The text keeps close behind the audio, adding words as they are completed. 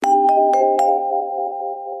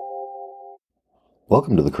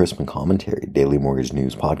Welcome to the Chrisman Commentary Daily Mortgage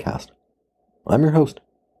News Podcast. I'm your host,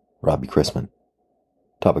 Robbie Chrisman.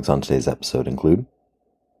 Topics on today's episode include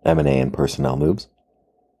M&A and personnel moves,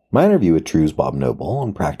 my interview with True's Bob Noble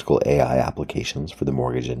on practical AI applications for the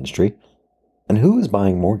mortgage industry, and who is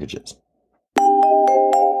buying mortgages.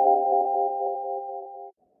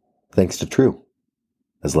 Thanks to True.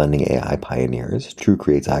 As lending AI pioneers, True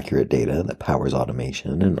creates accurate data that powers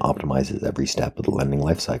automation and optimizes every step of the lending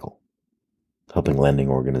lifecycle, helping lending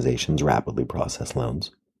organizations rapidly process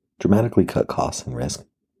loans, dramatically cut costs and risk,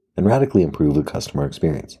 and radically improve the customer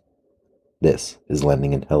experience. This is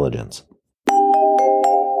lending intelligence.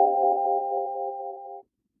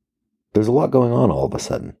 There's a lot going on all of a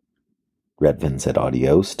sudden. Redfin said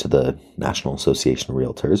adios to the National Association of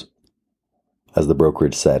Realtors. As the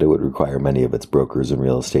brokerage said, it would require many of its brokers and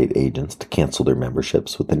real estate agents to cancel their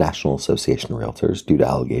memberships with the National Association of Realtors due to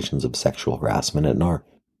allegations of sexual harassment at NAR.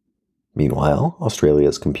 Meanwhile,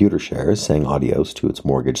 Australia's Computershare is saying adios to its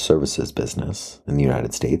mortgage services business in the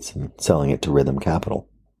United States and selling it to Rhythm Capital,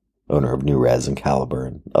 owner of NewRez and Caliber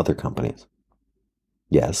and other companies.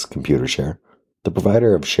 Yes, Computershare, the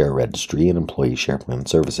provider of share registry and employee share plan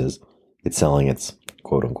services, it's selling its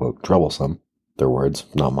quote-unquote troublesome, their words,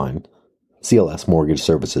 not mine, CLS mortgage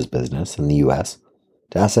services business in the U.S.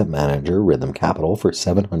 to asset manager Rhythm Capital for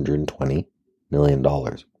 $720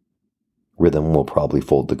 million. Rhythm will probably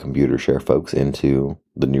fold the Computershare folks into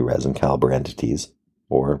the NewRez and Caliber entities,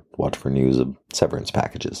 or watch for news of severance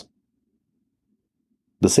packages.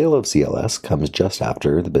 The sale of CLS comes just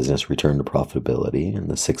after the business returned to profitability in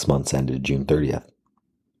the 6 months ended June 30th.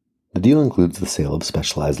 The deal includes the sale of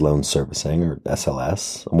Specialized Loan Servicing, or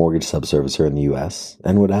SLS, a mortgage subservicer in the U.S.,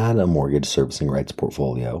 and would add a mortgage servicing rights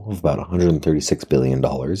portfolio of about $136 billion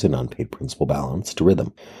in unpaid principal balance to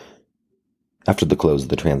Rhythm. After the close of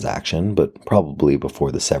the transaction, but probably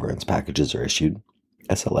before the severance packages are issued,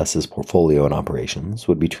 SLS's portfolio and operations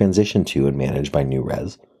would be transitioned to and managed by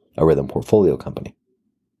NewRez, a Rhythm portfolio company.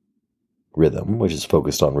 Rhythm, which is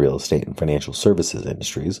focused on real estate and financial services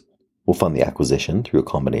industries, will fund the acquisition through a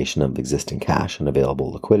combination of existing cash and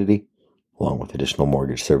available liquidity, along with additional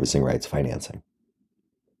mortgage servicing rights financing.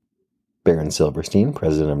 Baron Silverstein,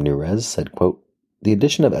 president of NewRez, said, quote, "The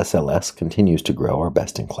addition of SLS continues to grow our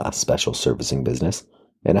best-in-class special servicing business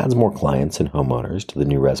and adds more clients and homeowners to the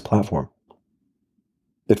NewRez platform.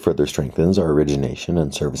 It further strengthens our origination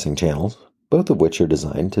and servicing channels, both of which are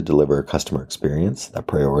designed to deliver a customer experience that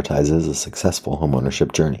prioritizes a successful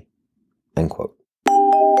homeownership journey." End quote.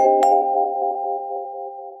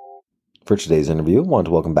 For today's interview, I want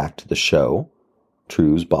to welcome back to the show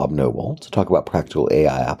True's Bob Noble to talk about practical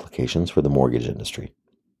AI applications for the mortgage industry.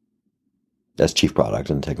 As Chief Product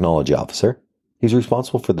and Technology Officer, he's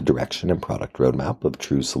responsible for the direction and product roadmap of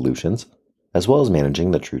True's solutions, as well as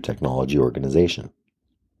managing the True Technology organization.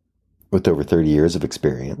 With over 30 years of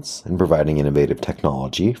experience in providing innovative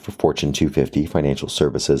technology for Fortune 250 financial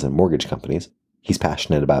services and mortgage companies, he's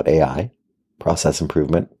passionate about AI, process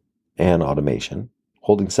improvement, and automation,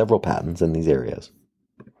 holding several patents in these areas.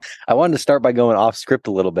 I wanted to start by going off script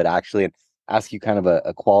a little bit, actually, and ask you kind of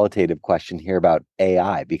a qualitative question here about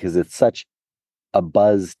AI, because it's such a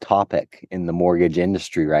buzz topic in the mortgage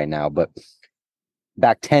industry right now. But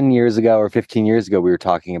back 10 years ago or 15 years ago, we were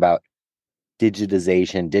talking about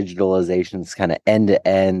digitalization, this kind of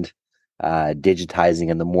end-to-end digitizing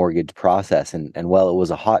in the mortgage process. And while it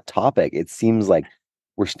was a hot topic, it seems like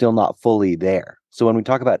we're still not fully there. So when we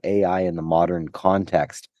talk about AI in the modern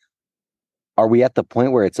context, are we at the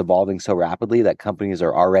point where it's evolving so rapidly that companies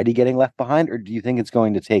are already getting left behind? Or do you think it's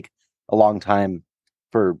going to take a long time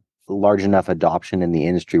for large enough adoption in the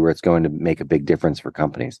industry where it's going to make a big difference for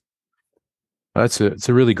companies? It's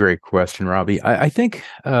a really great question, Robbie. I think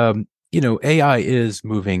AI is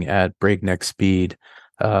moving at breakneck speed,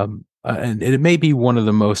 and it may be one of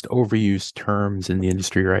the most overused terms in the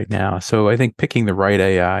industry right now. So I think picking the right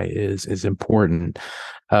AI is important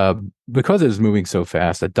because it is moving so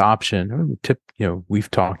fast. Adoption,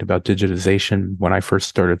 we've talked about digitization when I first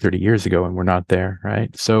started 30 years ago, and we're not there,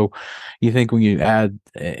 right? So you think when you add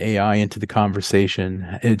AI into the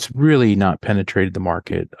conversation, it's really not penetrated the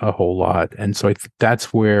market a whole lot. And so I think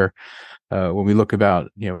that's where when we look about,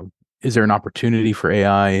 is there an opportunity for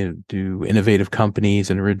AI? Do innovative companies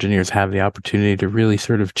and originators have the opportunity to really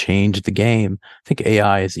sort of change the game? I think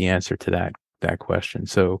AI is the answer to that question.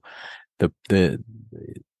 So the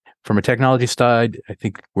from a technology side, I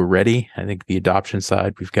think we're ready. I think the adoption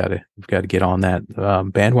side, we've got to get on that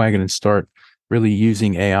bandwagon and start really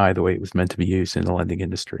using AI the way it was meant to be used in the lending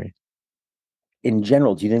industry. In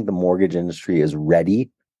general, do you think the mortgage industry is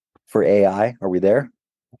ready for AI? Are we there?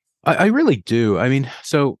 I really do. I mean,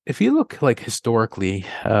 so if you look like historically,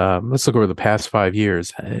 let's look over the past 5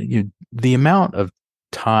 years. The amount of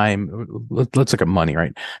time, let's look at money,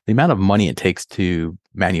 right? The amount of money it takes to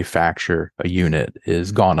manufacture a unit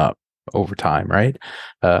is gone up over time, right?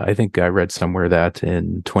 I think I read somewhere that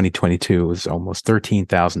in 2022 it was almost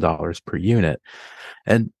 $13,000 per unit,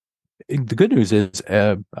 and the good news is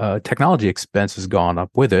technology expense has gone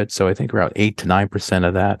up with it. So I think around 8 to 9%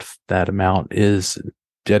 of that amount is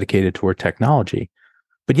dedicated toward technology.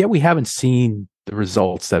 But yet we haven't seen the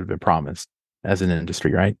results that have been promised as an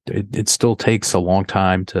industry, right? It still takes a long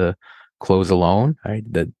time to close a loan, right?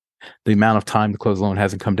 The amount of time to close a loan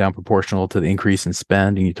hasn't come down proportional to the increase in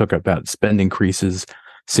spend. And you talk about spend increases,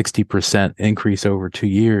 60% increase over 2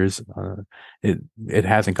 years. It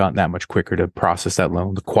hasn't gotten that much quicker to process that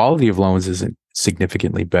loan. The quality of loans isn't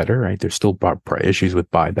significantly better, right? There's still issues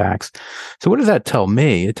with buybacks. So what does that tell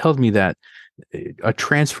me? It tells me that a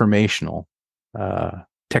transformational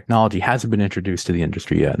technology hasn't been introduced to the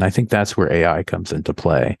industry yet. And I think that's where AI comes into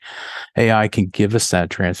play. AI can give us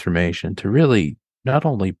that transformation to really not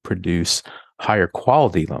only produce higher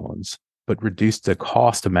quality loans, but reduce the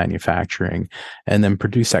cost of manufacturing and then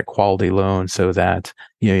produce that quality loan so that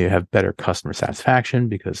you have better customer satisfaction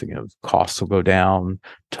because costs will go down,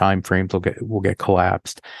 time frames will get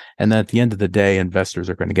collapsed, and then at the end of the day, investors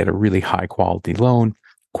are going to get a really high quality loan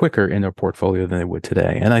quicker in their portfolio than they would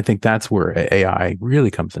today. And I think that's where AI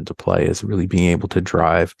really comes into play, is really being able to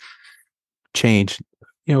drive change,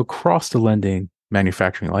 across the lending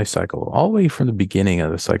manufacturing life cycle, all the way from the beginning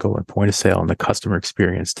of the cycle at point of sale and the customer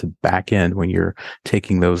experience to back end when you're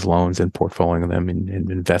taking those loans and portfolioing them and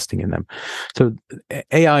investing in them. So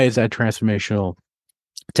AI is that transformational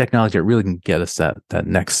technology that really can get us that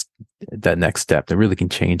next step that really can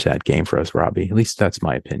change that game for us, Robbie. At least that's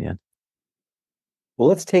my opinion. Well,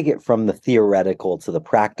 let's take it from the theoretical to the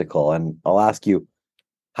practical. And I'll ask you,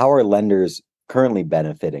 how are lenders currently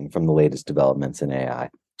benefiting from the latest developments in AI?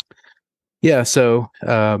 Yeah, so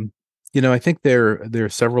I think there are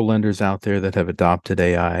several lenders out there that have adopted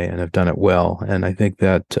AI and have done it well, and I think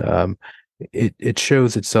that it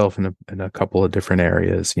shows itself in a couple of different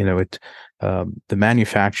areas. The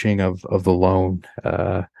manufacturing of the loan,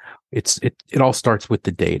 it all starts with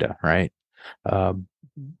the data, right?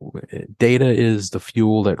 Data is the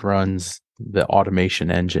fuel that runs the automation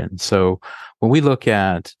engine. So when we look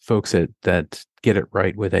at folks that get it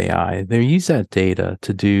right with AI, they use that data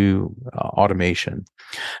to do automation.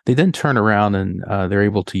 They then turn around and they're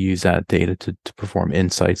able to use that data to perform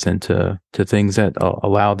insights into things that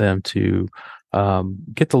allow them to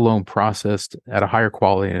get the loan processed at a higher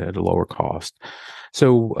quality and at a lower cost.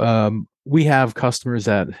 So we have customers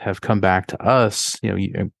that have come back to us.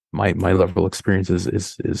 My level of experience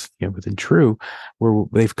is within True, where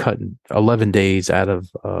they've cut 11 days out of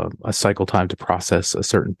a cycle time to process a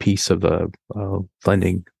certain piece of the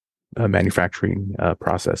lending manufacturing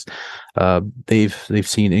process. They've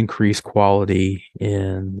seen increased quality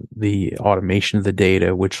in the automation of the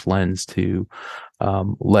data, which lends to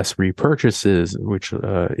less repurchases, which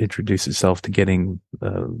introduces itself to getting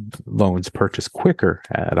loans purchased quicker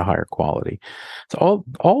at a higher quality. So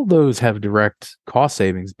all those have direct cost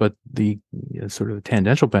savings, but the sort of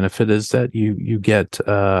tangential benefit is that you get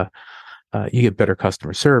better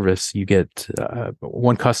customer service. You get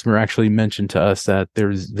one customer actually mentioned to us that their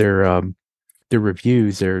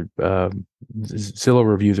reviews, their Zillow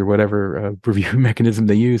reviews or whatever review mechanism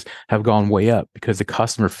they use have gone way up because the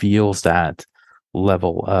customer feels that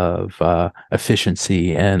level of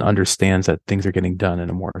efficiency and understands that things are getting done in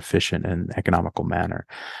a more efficient and economical manner.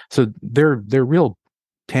 So they're real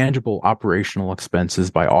tangible operational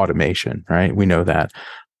expenses by automation, right? We know that.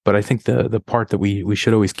 But I think the part that we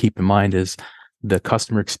should always keep in mind is the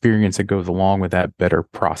customer experience that goes along with that better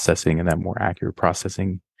processing and that more accurate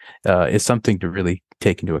processing is something to really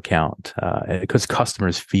take into account because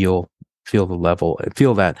customers feel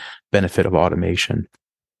that benefit of automation.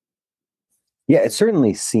 Yeah, it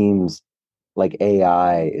certainly seems like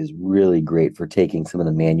AI is really great for taking some of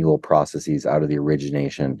the manual processes out of the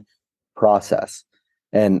origination process.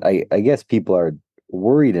 And I guess people are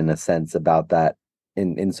worried in a sense about that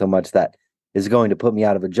in so much that is it going to put me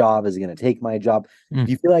out of a job? Is it going to take my job? Do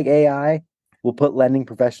you feel like AI will put lending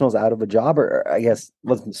professionals out of a job? Or I guess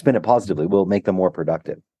let's spin it positively. Will it make them more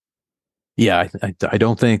productive? Yeah, I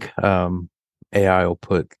don't think AI will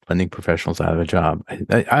put lending professionals out of a job.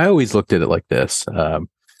 I always looked at it like this, and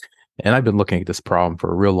I've been looking at this problem for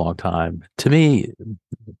a real long time. To me,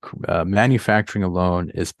 manufacturing a loan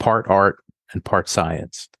is part art and part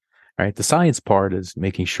science. right? The science part is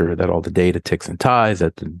making sure that all the data ticks and ties,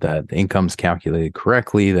 that the income's calculated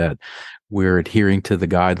correctly, that we're adhering to the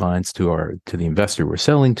guidelines to the investor we're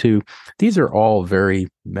selling to. These are all very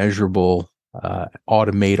measurable,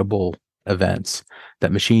 automatable events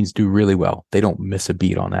that machines do really well. They don't miss a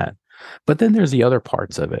beat on that. But then there's the other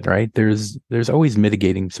parts of it, right? There's always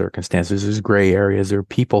mitigating circumstances. There's gray areas. There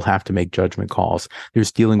people have to make judgment calls.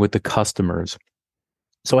 There's dealing with the customers.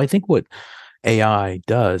 So I think what AI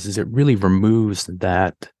does is it really removes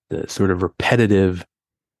the sort of repetitive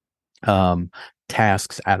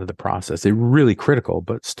tasks out of the process. They're really critical,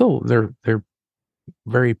 but still they're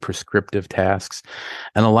very prescriptive tasks,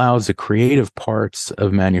 and allows the creative parts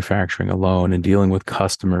of manufacturing alone and dealing with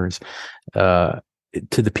customers to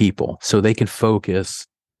the people, so they can focus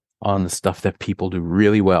on the stuff that people do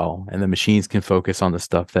really well, and the machines can focus on the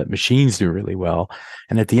stuff that machines do really well.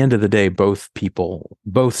 And at the end of the day, both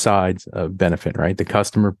sides benefit, right? The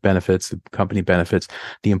customer benefits, the company benefits,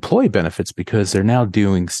 the employee benefits, because they're now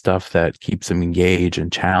doing stuff that keeps them engaged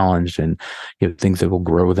and challenged, and things that will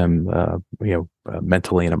grow them,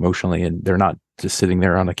 mentally and emotionally. And they're not just sitting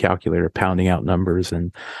there on a calculator pounding out numbers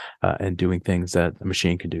and doing things that a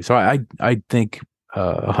machine can do. So I think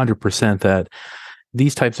 100% that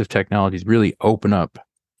these types of technologies really open up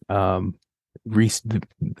the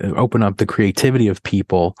creativity of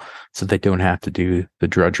people, so they don't have to do the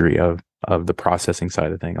drudgery of the processing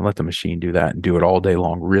side of things, and let the machine do that and do it all day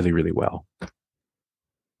long really, really well.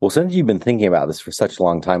 Well, since you've been thinking about this for such a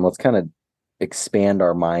long time, let's kind of expand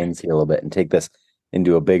our minds here a little bit and take this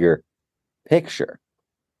into a bigger picture.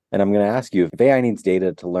 And I'm going to ask you, if AI needs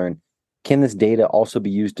data to learn, can this data also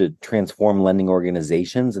be used to transform lending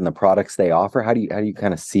organizations and the products they offer? How do you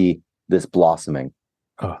kind of see this blossoming?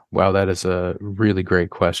 Oh, wow, that is a really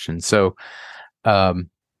great question. So,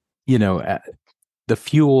 the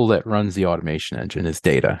fuel that runs the automation engine is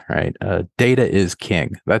data, right? Data is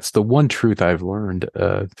king. That's the one truth I've learned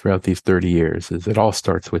throughout these 30 years, is it all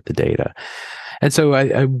starts with the data. And so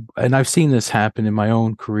I've seen this happen in my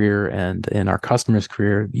own career and in our customers'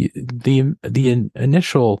 career. The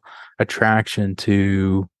initial attraction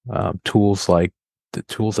to tools like the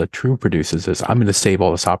tools that True produces is, I'm going to save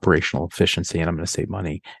all this operational efficiency and I'm going to save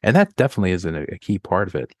money. And that definitely is a key part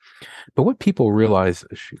of it. But what people realize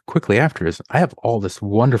quickly after is, I have all this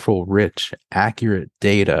wonderful, rich, accurate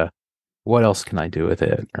data. What else can I do with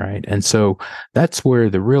it? Right. And so that's where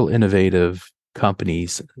the real innovative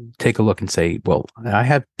companies take a look and say, well, I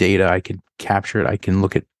have data, I can capture it, I can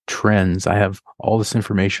look at trends, I have all this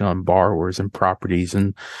information on borrowers and properties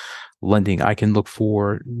and lending. I can look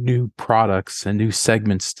for new products and new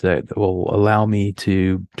segments that will allow me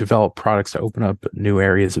to develop products to open up new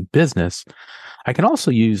areas of business. I can also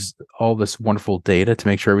use all this wonderful data to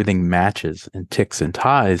make sure everything matches and ticks and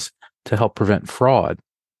ties to help prevent fraud.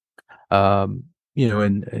 And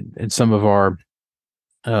some of our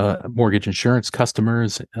mortgage insurance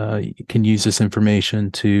customers can use this information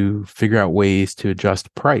to figure out ways to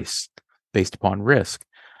adjust price based upon risk.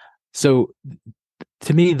 So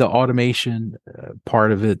to me, the automation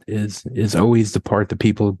part of it is always the part that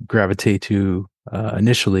people gravitate to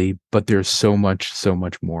initially, but there's so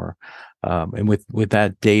much more. And with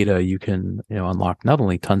that data, you can unlock not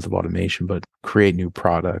only tons of automation, but create new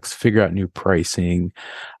products, figure out new pricing,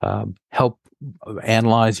 help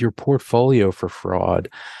analyze your portfolio for fraud,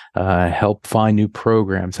 help find new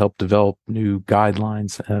programs, help develop new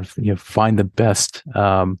guidelines, find the best.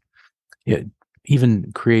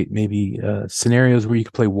 Even create maybe scenarios where you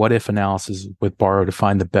could play what if analysis with borrower to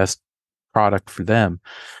find the best product for them.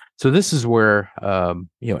 So this is where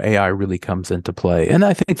AI really comes into play. And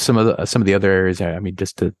I think some of the other areas, I mean,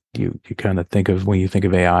 just to you kind of think of when you think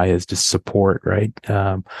of AI as just support, right?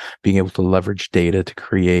 Being able to leverage data to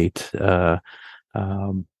create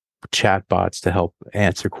chatbots to help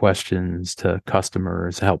answer questions to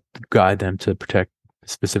customers, help guide them to protect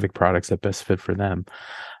specific products that best fit for them.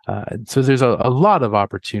 So there's a lot of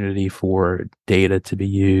opportunity for data to be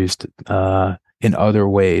used in other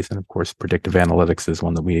ways, and of course, predictive analytics is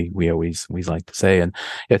one that we always like to say. And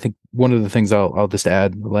I think one of the things I'll just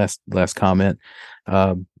add, last comment.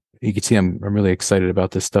 You can see I'm really excited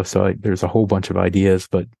about this stuff. So there's a whole bunch of ideas,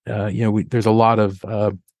 but there's a lot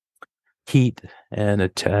of heat and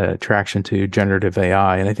attraction to generative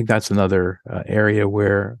AI, and I think that's another area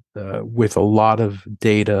where, with a lot of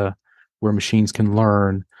data, where machines can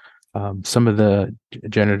learn. Some of the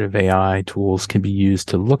generative AI tools can be used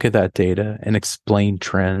to look at that data and explain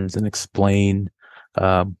trends and explain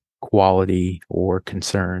quality or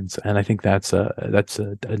concerns. And I think that's a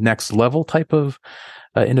next level type of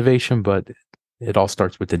innovation, but it all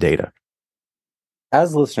starts with the data.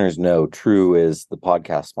 As listeners know, True is the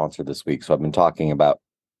podcast sponsor this week. So I've been talking about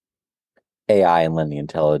AI and lending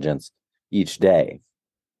intelligence each day.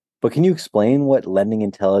 But can you explain what lending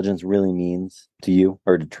intelligence really means to you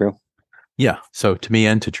or to True? Yeah. So to me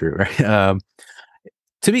and to True, right?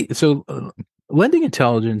 To me, so lending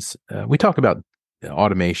intelligence, we talk about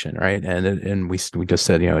automation, right? And we just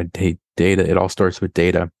said, data. It all starts with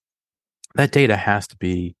data. That data has to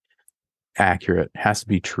be accurate, has to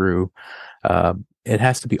be true. It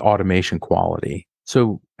has to be automation quality.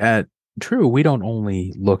 So at True, we don't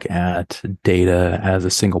only look at data as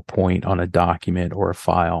a single point on a document or a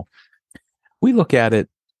file. We look at it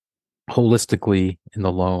holistically in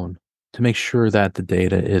the loan to make sure that the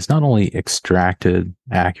data is not only extracted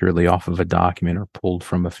accurately off of a document or pulled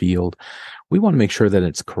from a field. We want to make sure that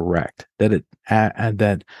it's correct, that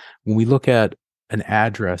that when we look at an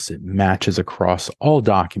address, it matches across all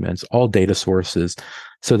documents, all data sources,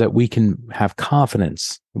 so that we can have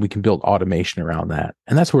confidence. We can build automation around that.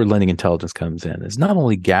 And that's where lending intelligence comes in. It's not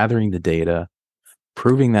only gathering the data,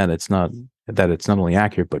 proving that it's not only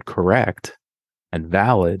accurate, but correct and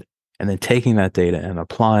valid, and then taking that data and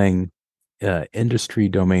applying industry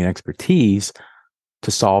domain expertise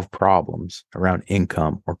to solve problems around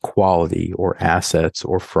income or quality or assets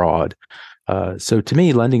or fraud. So to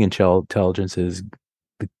me, lending intelligence is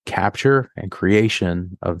the capture and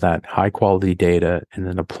creation of that high quality data and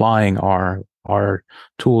then applying our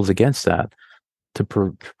tools against that to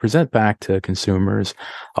present back to consumers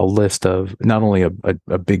a list of not only a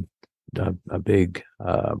big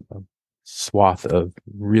swath of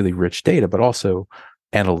really rich data, but also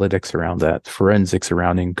analytics around that, forensics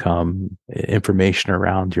around income, information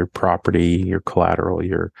around your property, your collateral,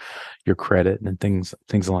 your credit, and things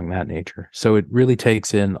along that nature. So it really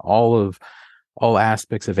takes in all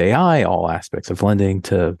aspects of AI, all aspects of lending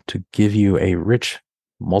to give you a rich,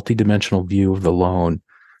 multidimensional view of the loan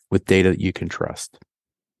with data that you can trust.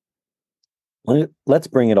 Let's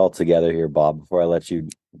bring it all together here, Bob, before I let you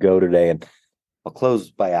go today. And I'll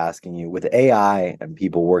close by asking you, with AI and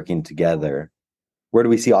people working together, where do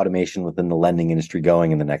we see automation within the lending industry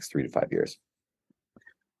going in the next 3 to 5 years?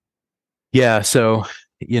 Yeah, so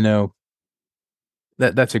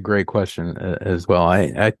that's a great question as well.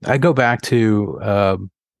 I go back to a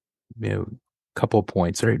couple of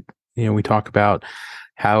points, right? We talk about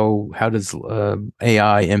how does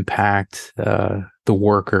AI impact the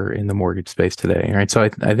worker in the mortgage space today, right? So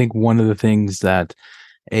I think one of the things that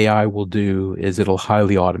AI will do is it'll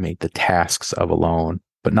highly automate the tasks of a loan,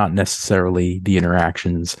 but not necessarily the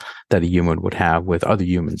interactions that a human would have with other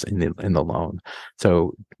humans in the loan.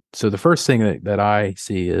 So the first thing that I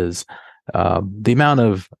see is the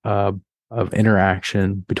amount of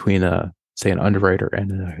interaction between say an underwriter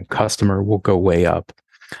and a customer will go way up.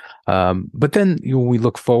 But then we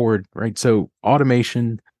look forward, right? So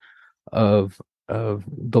automation of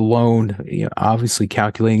the loan, obviously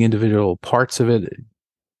calculating individual parts of it,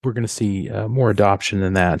 we're going to see more adoption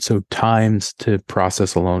than that. So times to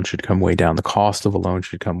process a loan should come way down. The cost of a loan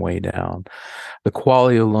should come way down. The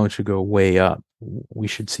quality of the loan should go way up. We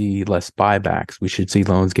should see less buybacks. We should see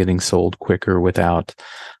loans getting sold quicker without,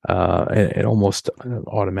 it almost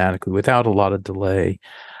automatically, without a lot of delay.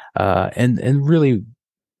 And really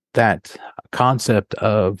that concept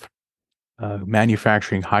of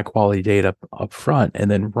manufacturing high quality data up front and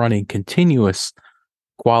then running continuous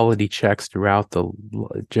quality checks throughout the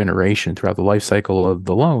throughout the life cycle of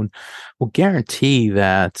the loan will guarantee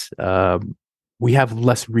that we have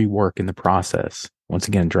less rework in the process. Once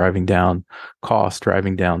again, driving down costs,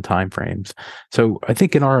 driving down timeframes. So I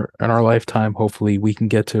think in our lifetime, hopefully we can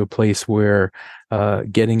get to a place where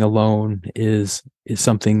getting a loan is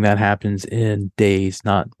something that happens in days,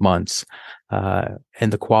 not months, and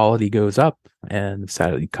the quality goes up, and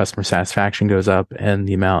customer satisfaction goes up, and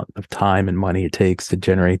the amount of time and money it takes to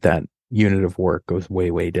generate that unit of work goes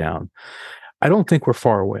way, way down. I don't think we're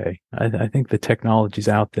far away. I think the technology's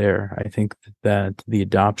out there. I think that the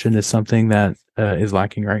adoption is something that is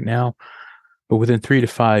lacking right now. But within 3 to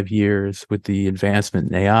 5 years, with the advancement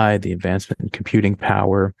in AI, the advancement in computing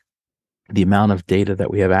power, the amount of data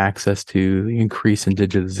that we have access to, the increase in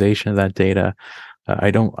digitization of that data,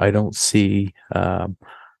 I don't see a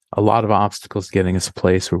lot of obstacles getting us a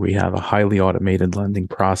place where we have a highly automated lending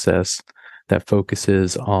process that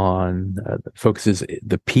focuses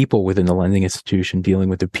the people within the lending institution dealing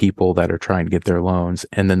with the people that are trying to get their loans,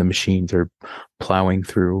 and then the machines are plowing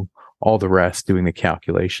through all the rest, doing the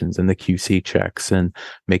calculations and the QC checks and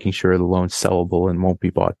making sure the loan's sellable and won't be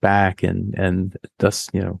bought back, and thus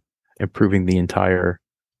improving the entire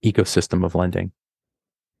ecosystem of lending.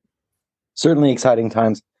 Certainly exciting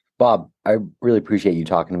times. Bob, I really appreciate you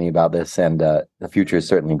talking to me about this, and the future is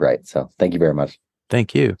certainly bright. So thank you very much.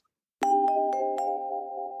 Thank you.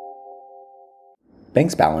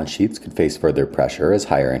 Banks' balance sheets could face further pressure as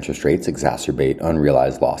higher interest rates exacerbate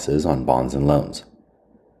unrealized losses on bonds and loans.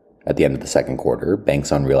 At the end of the second quarter,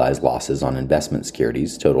 banks' unrealized losses on investment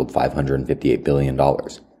securities totaled $558 billion,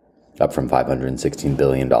 up from $516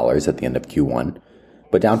 billion at the end of Q1,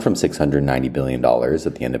 but down from $690 billion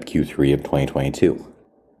at the end of Q3 of 2022,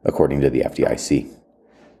 according to the FDIC.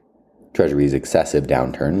 Treasury's excessive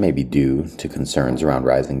downturn may be due to concerns around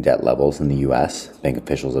rising debt levels in the U.S., bank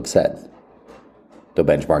officials have said. Though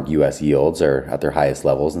benchmark U.S. yields are at their highest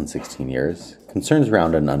levels in 16 years, concerns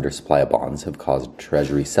around an undersupply of bonds have caused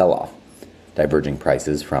Treasury sell-off, diverging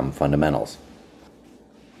prices from fundamentals.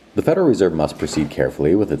 The Federal Reserve must proceed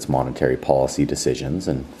carefully with its monetary policy decisions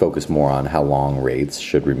and focus more on how long rates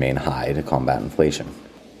should remain high to combat inflation,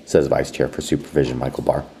 says Vice Chair for Supervision Michael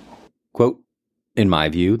Barr. Quote, "In my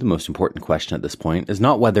view, the most important question at this point is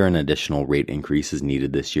not whether an additional rate increase is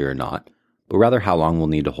needed this year or not, but rather how long we'll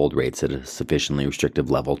need to hold rates at a sufficiently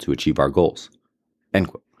restrictive level to achieve our goals." End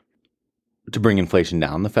quote. To bring inflation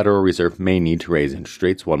down, the Federal Reserve may need to raise interest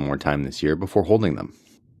rates one more time this year before holding them,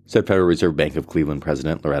 said Federal Reserve Bank of Cleveland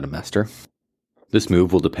President Loretta Mester. This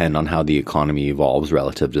move will depend on how the economy evolves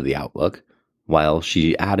relative to the outlook, while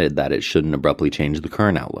she added that it shouldn't abruptly change the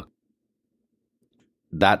current outlook.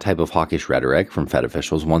 That type of hawkish rhetoric from Fed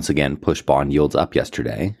officials once again pushed bond yields up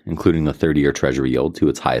yesterday, including the 30-year Treasury yield to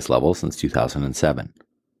its highest level since 2007.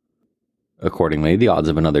 Accordingly, the odds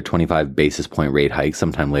of another 25 basis point rate hike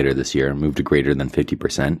sometime later this year moved to greater than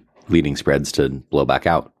 50%, leading spreads to blow back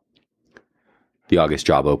out. The August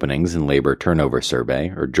job openings and labor turnover survey,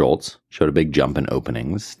 or JOLTS, showed a big jump in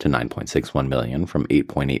openings to 9.61 million from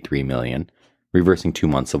 8.83 million, reversing 2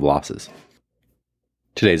 months of losses.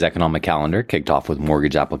 Today's economic calendar kicked off with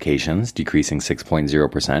mortgage applications decreasing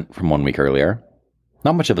 6.0% from 1 week earlier.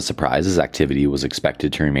 Not much of a surprise, as activity was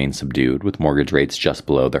expected to remain subdued, with mortgage rates just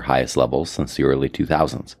below their highest levels since the early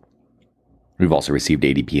 2000s. We've also received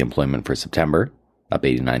ADP employment for September, up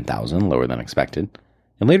 89,000, lower than expected.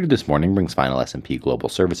 And later this morning brings final S&P Global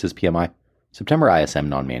Services PMI, September ISM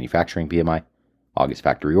non-manufacturing PMI, August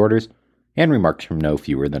factory orders, and remarks from no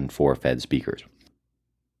fewer than 4 Fed speakers.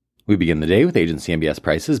 We begin the day with agency MBS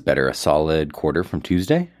prices better a solid quarter from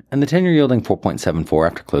Tuesday, and the 10-year yielding 4.74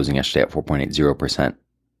 after closing yesterday at 4.80%.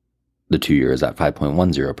 The 2-year is at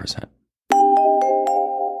 5.10%.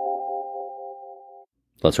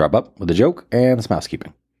 Let's wrap up with a joke and some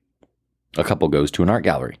housekeeping. A couple goes to an art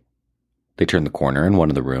gallery. They turn the corner in one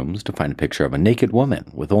of the rooms to find a picture of a naked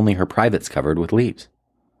woman with only her privates covered with leaves.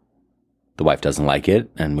 The wife doesn't like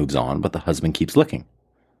it and moves on, but the husband keeps looking.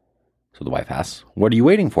 So the wife asks, "What are you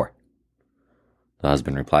waiting for?" The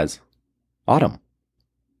husband replies, "Autumn."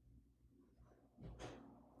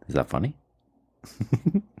 Is that funny?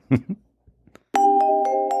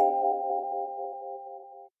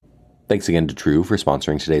 Thanks again to True for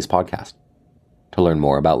sponsoring today's podcast. To learn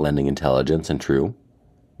more about lending intelligence and True,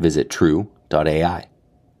 visit true.ai.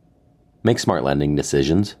 Make smart lending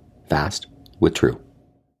decisions fast with True.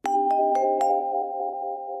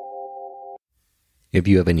 If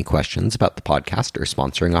you have any questions about the podcast or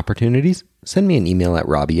sponsoring opportunities, send me an email at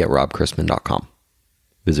robbie@robchrisman.com.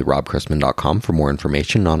 Visit robchrisman.com for more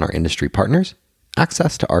information on our industry partners,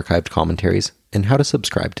 access to archived commentaries, and how to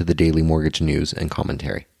subscribe to the daily mortgage news and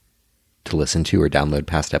commentary. To listen to or download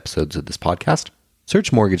past episodes of this podcast,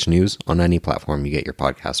 search Mortgage News on any platform you get your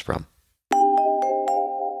podcasts from.